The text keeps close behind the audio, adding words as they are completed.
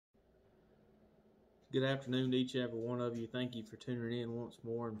Good afternoon to each and every one of you. Thank you for tuning in once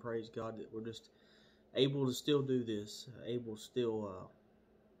more, and praise God that we're just able to still do this, able to still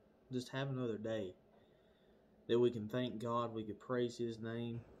just have another day that we can thank God, we can praise His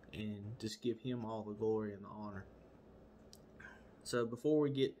name, and just give Him all the glory and the honor. So before we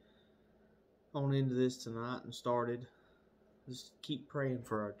get on into this tonight and started, just keep praying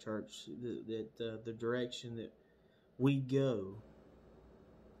for our church, that the direction that we go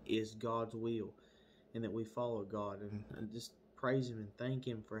is God's will, and that we follow God, and just praise Him and thank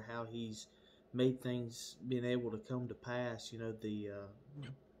Him for how He's made things being able to come to pass. You know,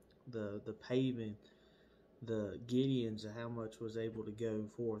 the paving, the Gideons, and how much was able to go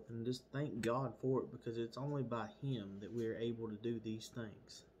forth, and just thank God for it, because it's only by Him that we're able to do these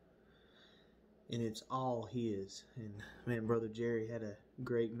things, and it's all His. And man, Brother Jerry had a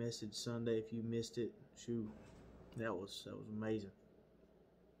great message Sunday. If you missed it, shoo, that was amazing.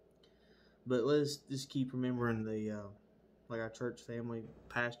 But let's just keep remembering like our church family,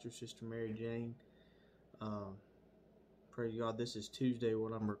 Pastor, Sister Mary Jane. Praise God, this is Tuesday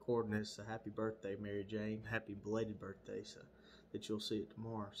when I'm recording this, so happy birthday, Mary Jane. Happy belated birthday, so that you'll see it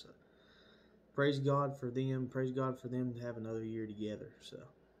tomorrow. So praise God for them. Praise God for them to have another year together. So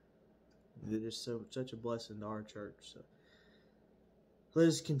they're just such a blessing to our church. So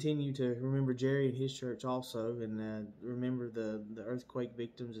let's continue to remember Jerry and his church also, and remember the earthquake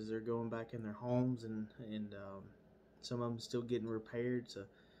victims as they're going back in their homes, and some of them still getting repaired. So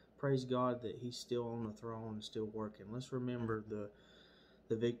praise God that He's still on the throne and still working. Let's remember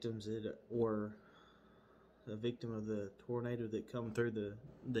the victims that were a victim of the tornado that come through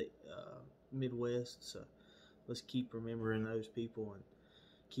the Midwest. So let's keep remembering those people and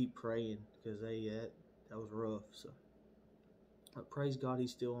keep praying, because that was rough. So. But praise God,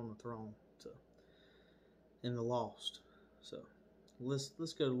 He's still on the throne, so, and the lost. So let's go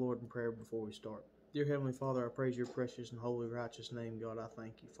to the Lord in prayer before we start. Dear Heavenly Father, I praise Your precious and holy righteous name, God. I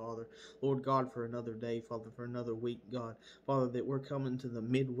thank You, Father. Lord God, for another day, Father, for another week, God. Father, that we're coming to the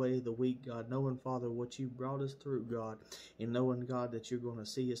midway of the week, God, knowing, Father, what You brought us through, God, and knowing, God, that You're going to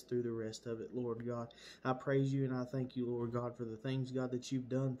see us through the rest of it, Lord God. I praise You and I thank You, Lord God, for the things, God, that You've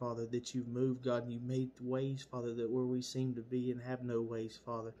done, Father, that You've moved, God, and You've made ways, Father, that where we seem to be and have no ways,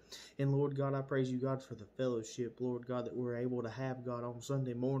 Father. And Lord God, I praise You, God, for the fellowship, Lord God, that we're able to have, God, on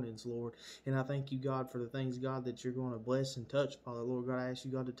Sunday mornings, Lord. And I thank You, God, for the things, God, that You're going to bless and touch, Father. Lord God, I ask You,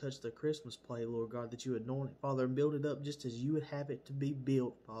 God, to touch the Christmas play, Lord God, that You anoint it, Father, and build it up just as You would have it to be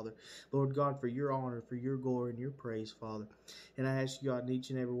built, Father. Lord God, for Your honor, for Your glory, and Your praise, Father. And I ask You, God, in each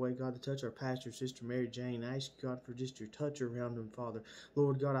and every way, God, to touch our pastor, Sister Mary Jane. I ask You, God, for just Your touch around them, Father.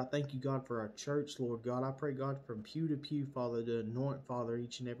 Lord God, I thank You, God, for our church, Lord God. I pray, God, from pew to pew, Father, to anoint, Father,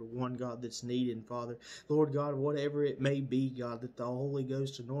 each and every one, God, that's needed, Father. Lord God, whatever it may be, God, that the Holy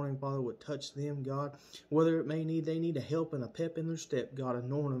Ghost anointing, Father, would touch them, God. Whether it may they need a help and a pep in their step, God,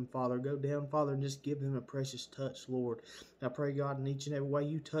 anoint them, Father. Go down, Father, and just give them a precious touch, Lord. I pray, God, in each and every way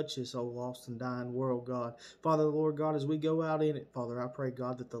You touch this old lost and dying world, God. Father, Lord God, as we go out in it, Father, I pray,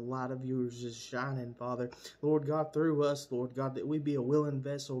 God, that the light of Yours is shining, Father. Lord God, through us, Lord God, that we be a willing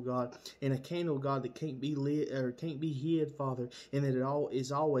vessel, God, and a candle, God, that can't be lit or can't be hid, Father, and that it all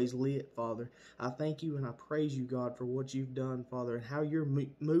is always lit, Father. I thank You and I praise You, God, for what You've done, Father, and how You're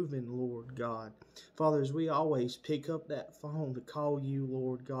moving, Lord God. Father, as we always pick up that phone to call You,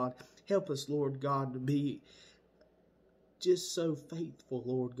 Lord God, help us, Lord God, to be just so faithful,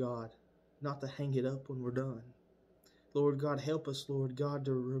 Lord God, not to hang it up when we're done. Lord God, help us, Lord God,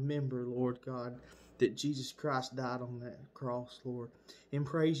 to remember, Lord God, that Jesus Christ died on that cross, Lord. And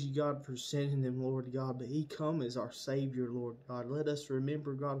praise You, God, for sending Him, Lord God, but He come as our Savior, Lord God. Let us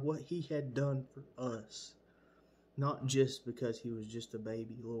remember, God, what He had done for us, not just because He was just a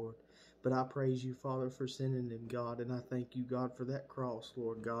baby, Lord. But I praise You, Father, for sending Him, God, and I thank You, God, for that cross,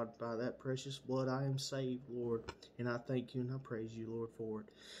 Lord God. By that precious blood I am saved, Lord, and I thank You and I praise You, Lord, for it.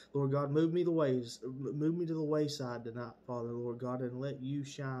 Lord God, move me to the wayside tonight, Father, Lord God, and let You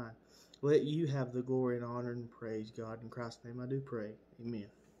shine. Let You have the glory and honor and praise, God. In Christ's name I do pray. Amen.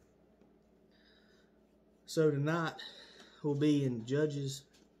 So tonight we'll be in Judges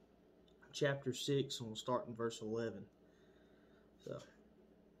chapter 6, and we'll start in verse 11. So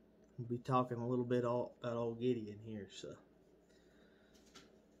we'll be talking a little bit about old Gideon here, so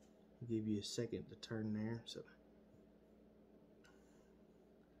I'll give you a second to turn there. So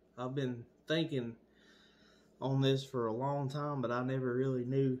I've been thinking on this for a long time, but I never really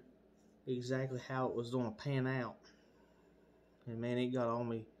knew exactly how it was going to pan out. And man, it got on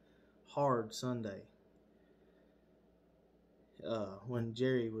me hard Sunday when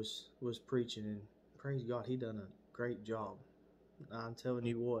Jerry was preaching, and praise God, he done a great job. I'm telling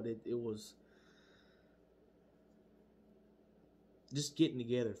you what, it was just getting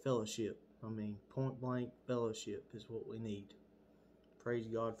together, fellowship. I mean, point blank fellowship is what we need. Praise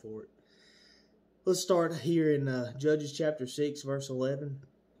God for it. Let's start here in Judges chapter 6, verse 11.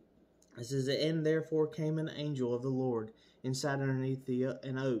 It says, "And therefore came an angel of the Lord and sat underneath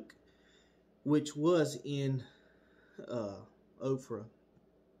an oak, which was in Ophrah,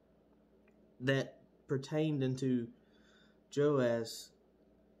 that pertained unto Joas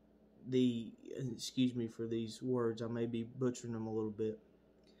excuse me for these words, I may be butchering them a little bit,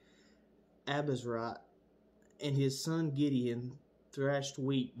 Abizrite, and his son Gideon thrashed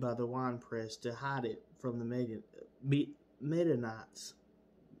wheat by the winepress to hide it from the Midianites."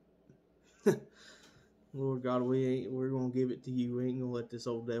 Lord God, we're going to give it to you. We ain't going to let this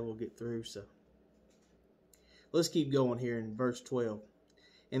old devil get through. So let's keep going here in verse 12.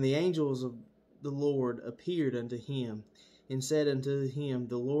 "And the angels of the Lord appeared unto him, and said unto him,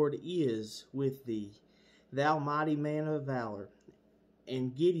 The Lord is with thee, thou mighty man of valor.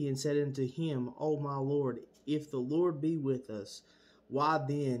 And Gideon said unto him, O my Lord, if the Lord be with us, why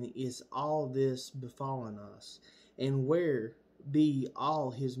then is all this befallen us? And where be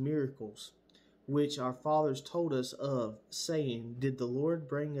all his miracles, which our fathers told us of, saying, Did the Lord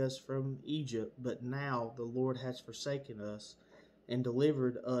bring us from Egypt? But now the Lord has forsaken us, and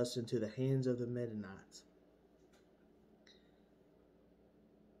delivered us into the hands of the Midianites."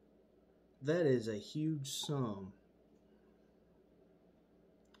 That is a huge sum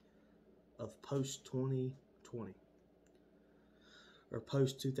of post-2020, or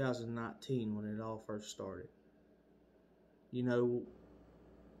post-2019 when it all first started. You know,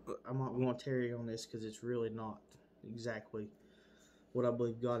 I'm not going to tarry on this because it's really not exactly what I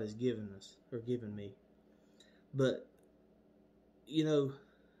believe God has given us, or given me. But, you know,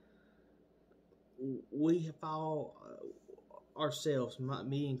 we have all ourselves,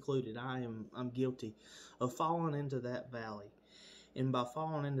 me included, I'm guilty of falling into that valley. And by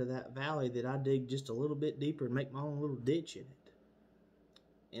falling into that valley, that I dig just a little bit deeper and make my own little ditch in it.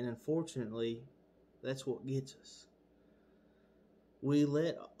 And unfortunately, that's what gets us. We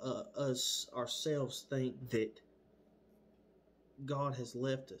let ourselves think that God has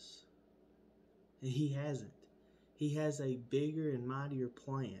left us. And He hasn't. He has a bigger and mightier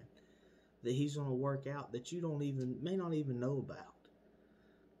plan that He's going to work out that you may not even know about.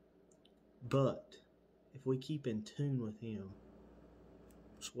 But if we keep in tune with Him,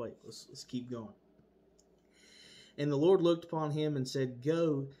 just wait, let's keep going. "And the Lord looked upon him and said,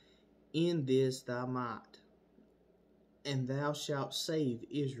 Go in this thy might, and thou shalt save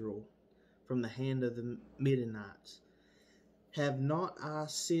Israel from the hand of the Midianites. Have not I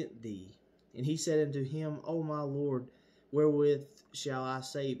sent thee? And he said unto him, O my Lord, wherewith shall I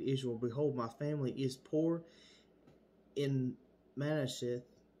save Israel? Behold, my family is poor in Manasseh,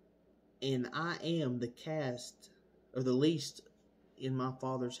 and I am the least in my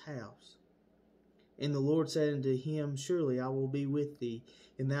father's house. And the Lord said unto him, Surely I will be with thee,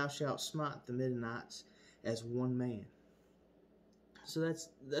 and thou shalt smite the Midianites as one man." So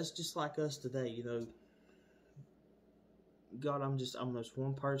that's just like us today, you know. God, I'm just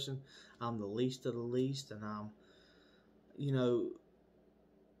one person. I'm the least of the least, and I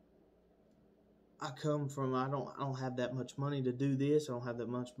don't have that much money to do this. I don't have that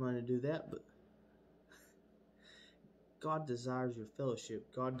much money to do that, but God desires your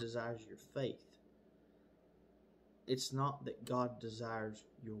fellowship. God desires your faith. It's not that God desires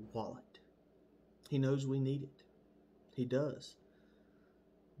your wallet. He knows we need it. He does.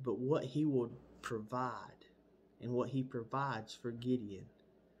 But what He will provide, and what He provides for Gideon,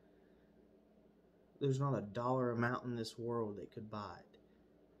 there's not a dollar amount in this world that could buy it.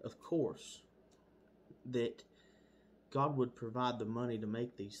 Of course, that God would provide the money to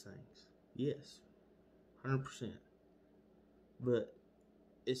make these things. Yes, 100%. But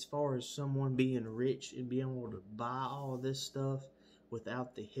as far as someone being rich and being able to buy all of this stuff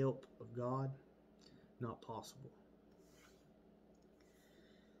without the help of God, not possible.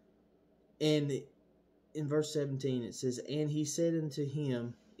 And in verse 17 it says, "And he said unto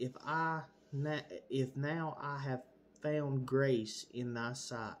him, If now I have found grace in thy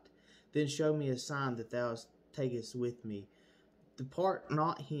sight, then show me a sign that thou takest with me. Depart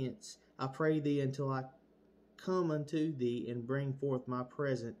not hence, I pray thee, until I come unto thee and bring forth my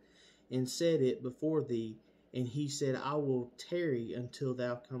present, and set it before thee. And he said, I will tarry until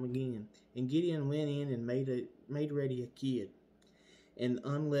thou come again. And Gideon went in and made ready a kid, and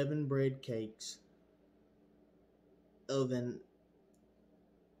unleavened bread cakes of an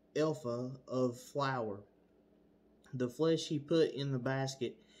ephah of flour. The flesh he put in the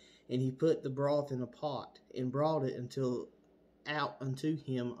basket, and he put the broth in a pot, and brought it out unto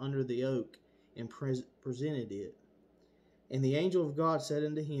him under the oak, and presented it. And the angel of God said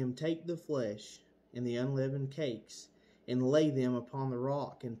unto him, Take the flesh and the unleavened cakes, and lay them upon the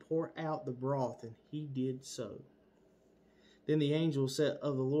rock, and pour out the broth. And he did so. Then the angel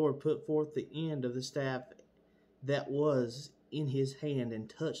of the Lord put forth the end of the staff that was in his hand, and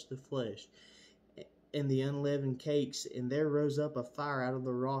touched the flesh and the unleavened cakes, and there rose up a fire out of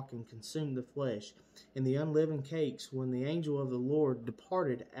the rock, and consumed the flesh and the unleavened cakes, when the angel of the Lord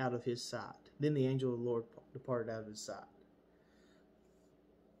departed out of his sight. Then the angel of the Lord departed out of his sight.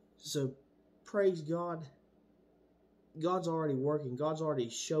 So, praise God. God's already working. God's already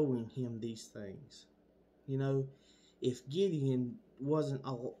showing him these things. You know, if Gideon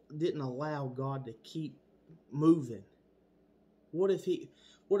didn't allow God to keep moving, what if he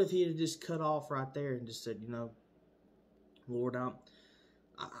had just cut off right there and just said, you know, Lord,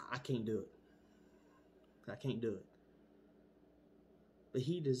 I can't do it. I can't do it. But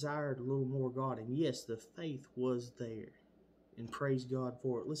he desired a little more God, and yes, the faith was there, and praise God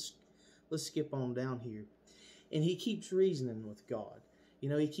for it. Let's skip on down here, and he keeps reasoning with God. You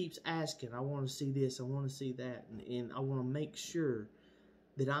know, he keeps asking, I want to see this, I want to see that, and I want to make sure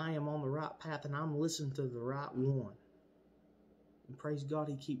that I am on the right path and I'm listening to the right one. And praise God,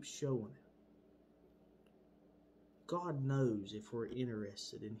 he keeps showing it. God knows if we're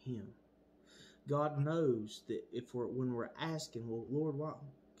interested in him. God knows that when we're asking, well, Lord, why?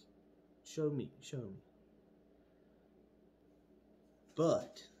 Show me.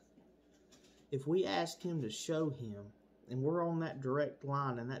 But if we ask him to show him, and we're on that direct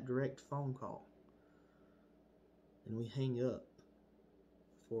line and that direct phone call, and we hang up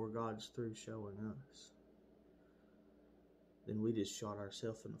before God's through showing us, then we just shot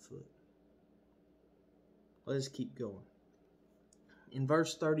ourselves in the foot. Let's keep going. In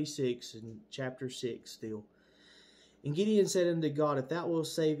verse 36 in chapter 6 still, And Gideon said unto God, If thou wilt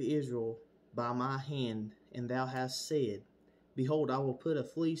save Israel by my hand, and thou hast said, Behold, I will put a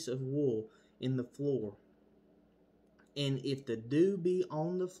fleece of wool in the floor, and if the dew be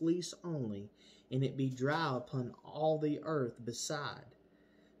on the fleece only, and it be dry upon all the earth beside,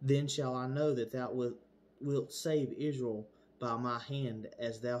 then shall I know that thou wilt save Israel by my hand,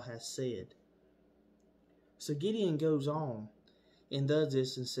 as thou hast said. So Gideon goes on and does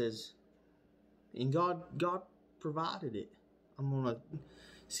this and says, and God provided it. I'm going to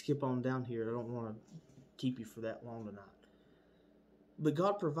skip on down here. I don't want to keep you for that long tonight. But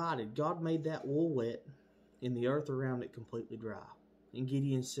God provided. God made that wool wet and the earth around it completely dry. And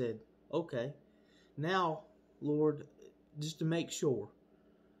Gideon said, okay, now, Lord, just to make sure,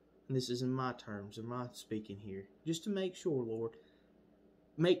 and this is in my terms, in my speaking here, just to make sure, Lord,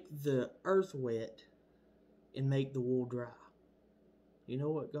 make the earth wet and make the wool dry. You know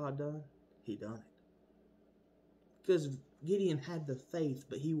what God done? He done it. Because Gideon had the faith,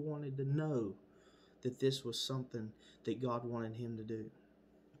 but he wanted to know that this was something that God wanted him to do.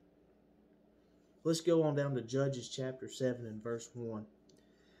 Let's go on down to Judges chapter 7 and verse 1.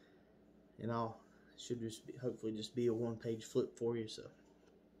 And hopefully just be a one-page flip for you. So,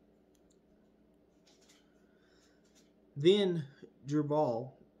 then Jerubbaal,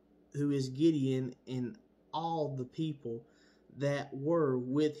 who is Gideon, and all the people that were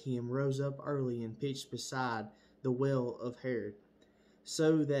with him rose up early and pitched beside the well of Harod,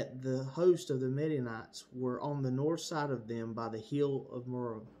 so that the host of the Midianites were on the north side of them by the hill of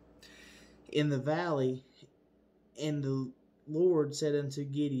Moreh, in the valley. And the Lord said unto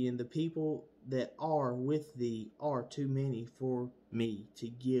Gideon, The people that are with thee are too many for me to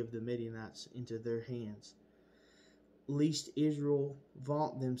give the Midianites into their hands, lest Israel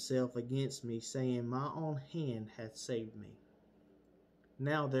vaunt themselves against me, saying, My own hand hath saved me.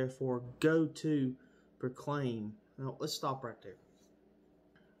 Now therefore go to proclaim. Now let's stop right there.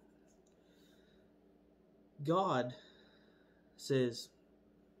 God says,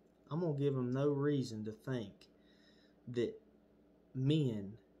 I'm going to give them no reason to think that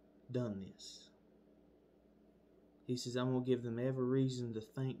men done this. He says, I'm going to give them every reason to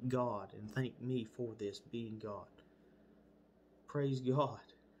thank God and thank me for this being God. Praise God.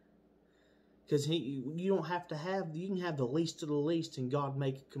 Because you don't have to you can have the least of the least and God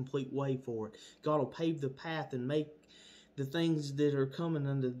make a complete way for it. God will pave the path and make the things that are coming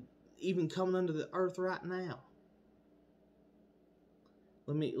under the earth right now.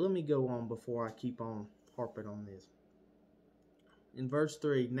 Let me go on before I keep on harping on this. In verse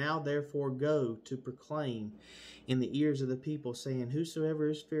 3, Now therefore go to proclaim in the ears of the people, saying, Whosoever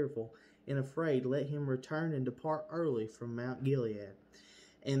is fearful and afraid, let him return and depart early from Mount Gilead.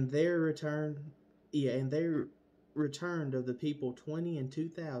 And there returned of the people 20 and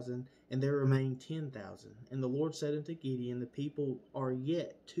 2,000, and there remained 10,000. And the Lord said unto Gideon, The people are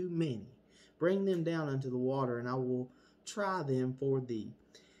yet too many. Bring them down unto the water, and I will try them for thee.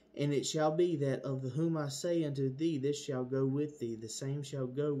 And it shall be that of whom I say unto thee, this shall go with thee, the same shall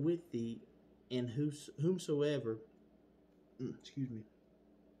go with thee, and whomsoever,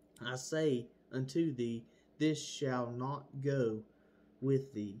 I say unto thee, this shall not go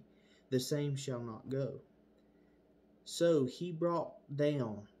with thee, the same shall not go. So he brought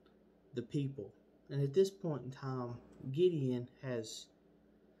down the people. And at this point in time, Gideon has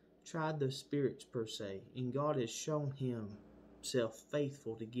tried the spirits per se, and God has shown himself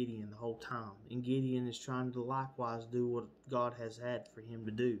faithful to Gideon the whole time. And Gideon is trying to likewise do what God has had for him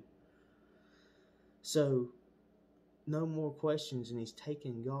to do. So, no more questions, and he's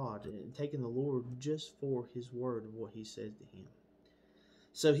taken God and taken the Lord just for his word of what he said to him.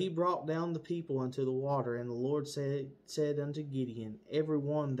 So he brought down the people unto the water, and the Lord said unto Gideon, every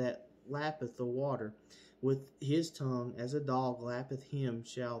one that lappeth the water with his tongue, as a dog lappeth him,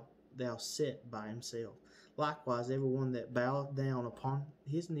 shalt thou set by himself. Likewise, every one that boweth down upon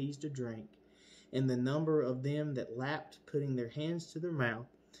his knees to drink. And the number of them that lapped, putting their hands to their mouth,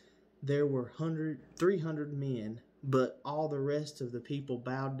 there were 300 men, but all the rest of the people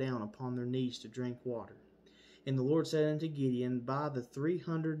bowed down upon their knees to drink water. And the Lord said unto Gideon, by the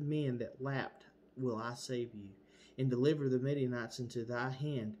 300 men that lapped will I save you, and deliver the Midianites into thy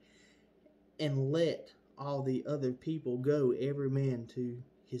hand, and let all the other people go, every man to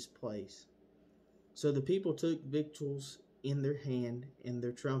his place. So the people took victuals in their hand, and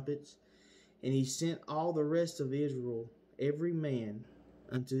their trumpets, and he sent all the rest of Israel, every man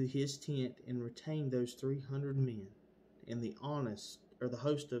unto his tent, and retained those 300 men. And the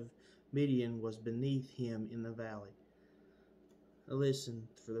host of Midian was beneath him in the valley. Now listen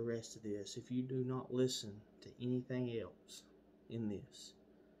for the rest of this. If you do not listen to anything else in this,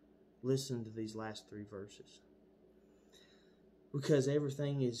 listen to these last 3 verses. Because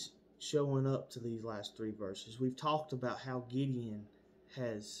everything is showing up to these last 3 verses. We've talked about how Gideon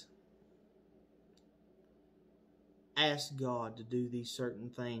has asked God to do these certain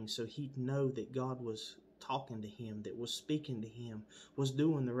things so he'd know that God was talking to him, that was speaking to him, was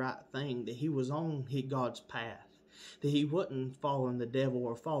doing the right thing, that he was on God's path, that he wasn't following the devil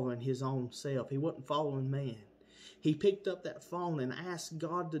or following his own self. He wasn't following man. He picked up that phone and asked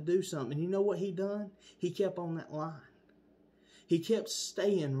God to do something. And you know what he done? He kept on that line. He kept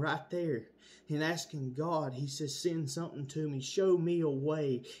staying right there and asking God. He says, send something to me. Show me a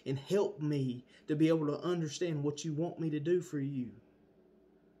way and help me to be able to understand what you want me to do for you.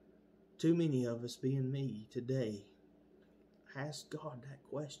 Too many of us, being me today, asked God that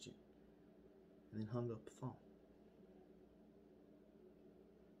question and then hung up the phone.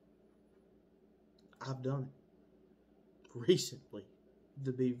 I've done it recently,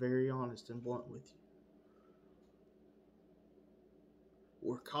 to be very honest and blunt with you.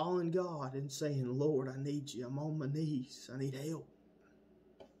 We're calling God and saying, Lord, I need you. I'm on my knees. I need help.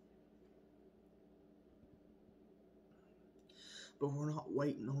 But we're not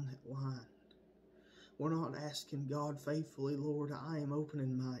waiting on that line. We're not asking God faithfully, Lord, I am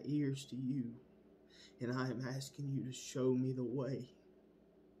opening my ears to you, and I am asking you to show me the way.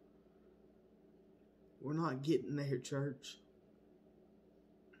 We're not getting there, church.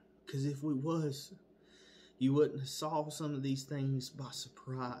 Because if we was, you wouldn't have saw some of these things by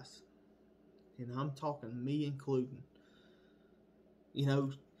surprise. And I'm talking me including. You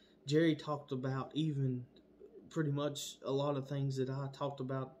know, Jerry talked about even pretty much a lot of things that I talked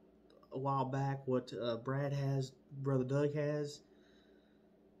about a while back, what Brother Doug has,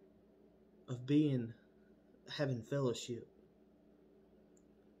 of having fellowship.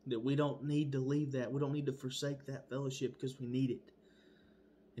 That we don't need to leave that. We don't need to forsake that fellowship because we need it.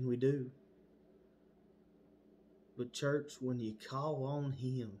 And we do. But church, when you call on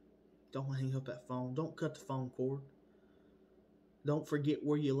him, don't hang up that phone. Don't cut the phone cord. Don't forget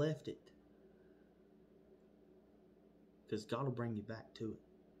where you left it. Because God will bring you back to it.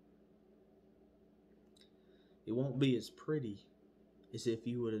 It won't be as pretty as if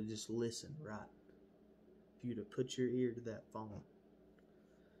you would have just listened, right? If you'd have put your ear to that phone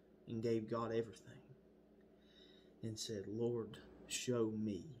and gave God everything and said, Lord, show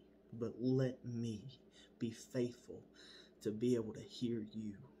me, but let me be faithful to be able to hear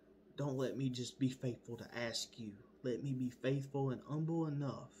you. Don't let me just be faithful to ask you. Let me be faithful and humble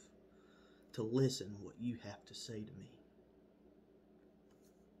enough to listen what you have to say to me.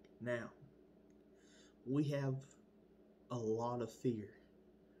 Now, we have a lot of fear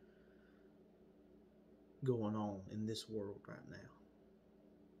going on in this world right now.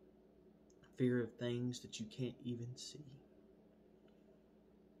 Fear of things that you can't even see.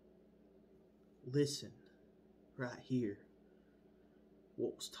 Listen right here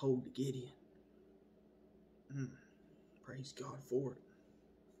what was told to Gideon. Praise God for it.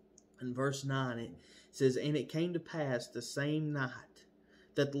 In verse 9 it says, And it came to pass the same night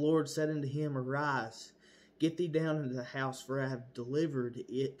that the Lord said unto him, Arise, get thee down into the house, for I have delivered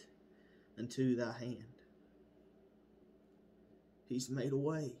it unto thy hand. He's made a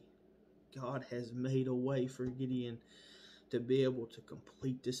way. God has made a way for Gideon to be able to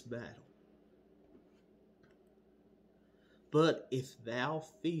complete this battle. But if thou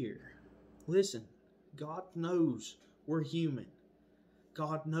fear, listen, God knows we're human.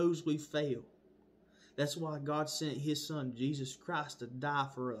 God knows we fail. That's why God sent His Son, Jesus Christ, to die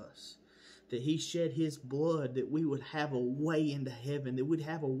for us. That He shed His blood that we would have a way into heaven, that we'd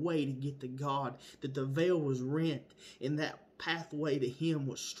have a way to get to God, that the veil was rent and that pathway to Him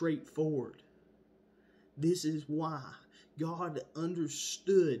was straightforward. This is why God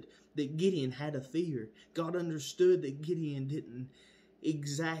understood that Gideon had a fear. God understood that Gideon didn't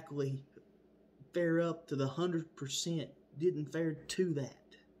exactly fare up to the 100%, didn't fare to that.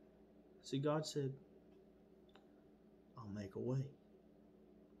 See, God said, I'll make a way.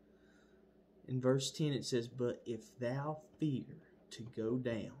 In verse 10 it says, But if thou fear to go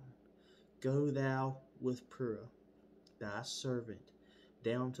down, go thou with Purah, thy servant,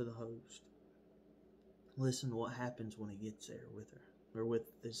 down to the host. Listen to what happens when he gets there with her, or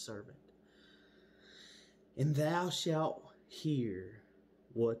with his servant. And thou shalt hear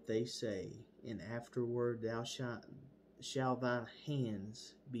what they say, and afterward thou shall thine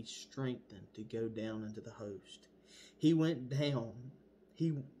hands be strengthened to go down into the host. He went down.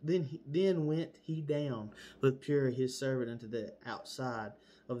 Then went he down with Purah his servant into the outside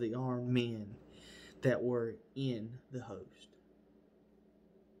of the armed men that were in the host.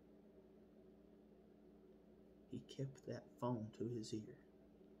 He kept that phone to his ear.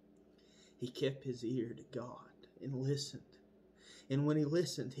 He kept his ear to God and listened. And when he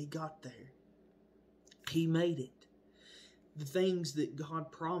listened, he got there. He made it. The things that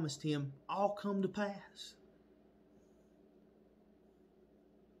God promised him all come to pass.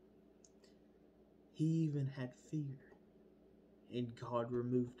 He even had fear. And God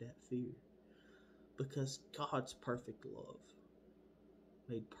removed that fear. Because God's perfect love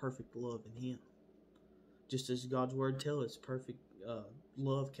made perfect love in him. Just as God's word tells us, perfect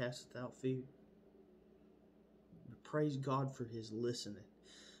love casteth out fear. But praise God for his listening.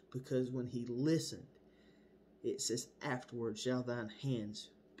 Because when he listened, it says, afterward shall thine hands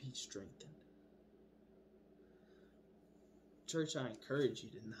be strengthened. Church, I encourage you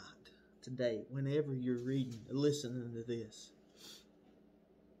today, whenever you're reading and listening to this,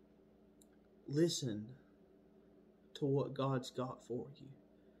 listen to what God's got for you.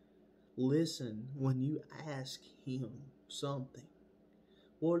 Listen when you ask him something.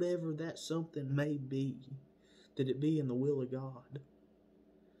 Whatever that something may be, that it be in the will of God.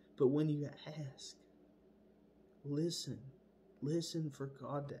 But when you ask, listen. Listen for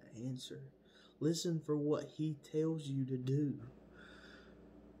God to answer. Listen for what he tells you to do.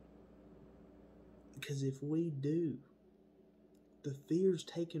 Because if we do, the fear's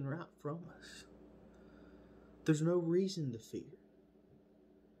taken right from us. There's no reason to fear.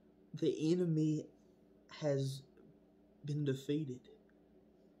 The enemy has been defeated.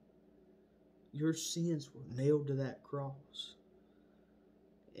 Your sins were nailed to that cross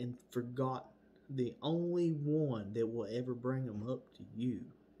and forgotten. The only one that will ever bring them up to you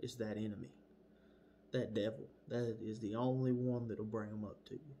is that enemy, that devil. That is the only one that will bring them up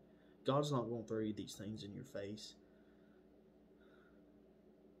to you. God's not going to throw you these things in your face.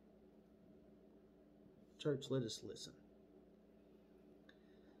 Church, let us listen.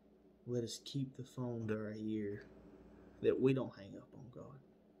 Let us keep the phone to our ear, that we don't hang up on God.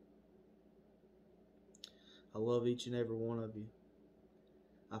 I love each and every one of you.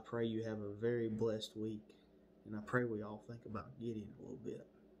 I pray you have a very blessed week. And I pray we all think about Gideon a little bit.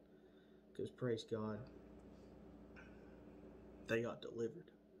 Because praise God, they got delivered.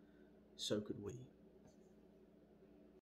 So could we.